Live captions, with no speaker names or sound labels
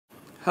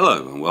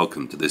Hello and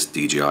welcome to this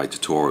DJI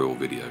tutorial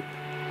video.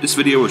 This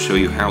video will show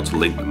you how to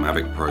link the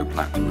Mavic Pro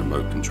Platinum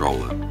remote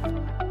controller.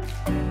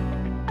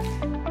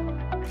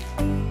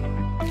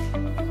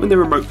 When the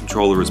remote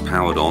controller is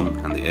powered on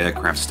and the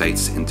aircraft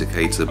status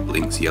indicator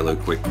blinks yellow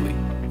quickly,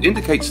 it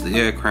indicates the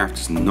aircraft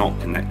is not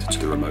connected to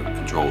the remote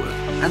controller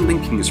and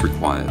linking is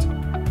required.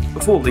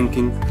 Before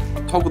linking,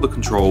 toggle the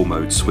control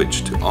mode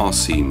switch to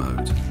RC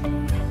mode.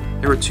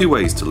 There are two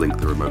ways to link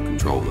the remote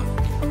controller.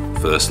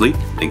 Firstly,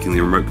 linking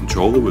the remote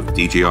controller with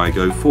DJI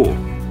Go 4.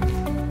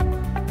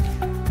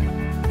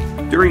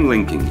 During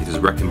linking, it is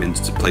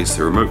recommended to place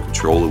the remote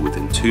controller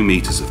within 2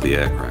 meters of the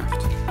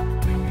aircraft.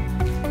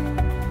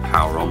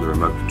 Power on the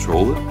remote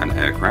controller and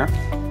aircraft.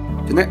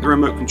 Connect the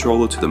remote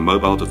controller to the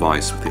mobile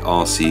device with the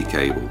RC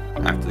cable.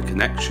 After the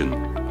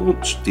connection,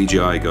 launch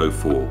DJI Go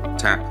 4.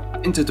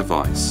 Tap Enter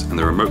Device and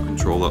the remote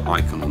controller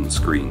icon on the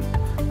screen.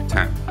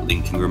 Tap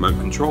Linking Remote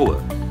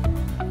Controller.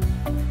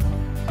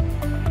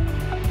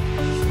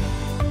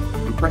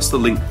 Press the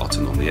link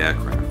button on the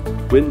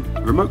aircraft. When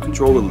the remote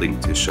controller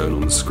linked is shown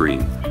on the screen,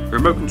 the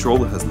remote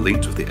controller has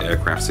linked with the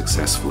aircraft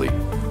successfully.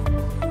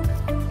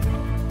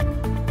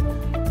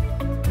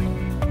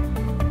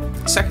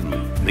 Secondly,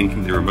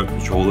 linking the remote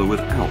controller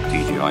without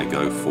DJI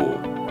Go 4.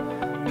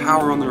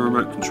 Power on the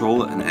remote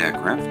controller and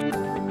aircraft.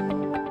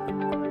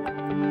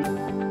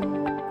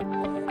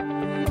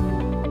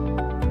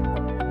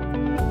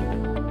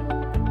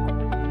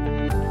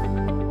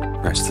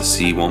 Press the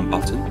C1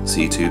 button,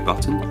 C2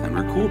 button and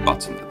record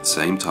button at the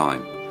same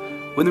time.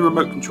 When the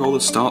remote controller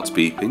starts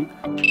beeping,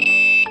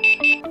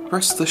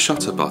 press the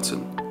shutter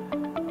button.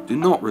 Do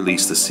not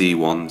release the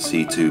C1,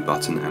 C2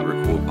 button and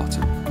record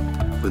button.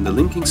 When the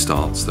linking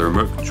starts, the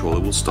remote controller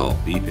will start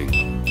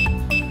beeping.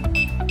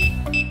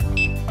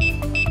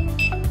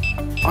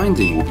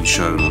 Binding will be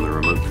shown on the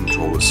remote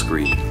controller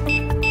screen.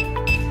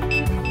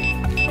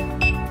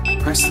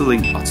 Press the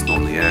link button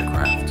on the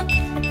aircraft.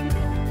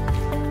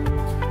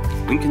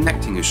 When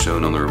connecting is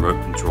shown on the remote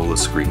controller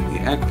screen, the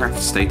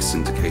aircraft status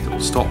indicator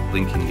will stop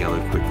blinking yellow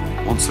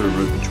quickly once the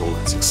remote controller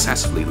has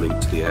successfully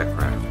linked to the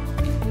aircraft.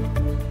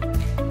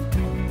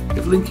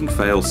 If linking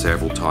fails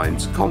several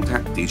times,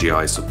 contact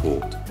DJI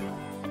support.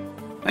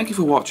 Thank you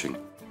for watching.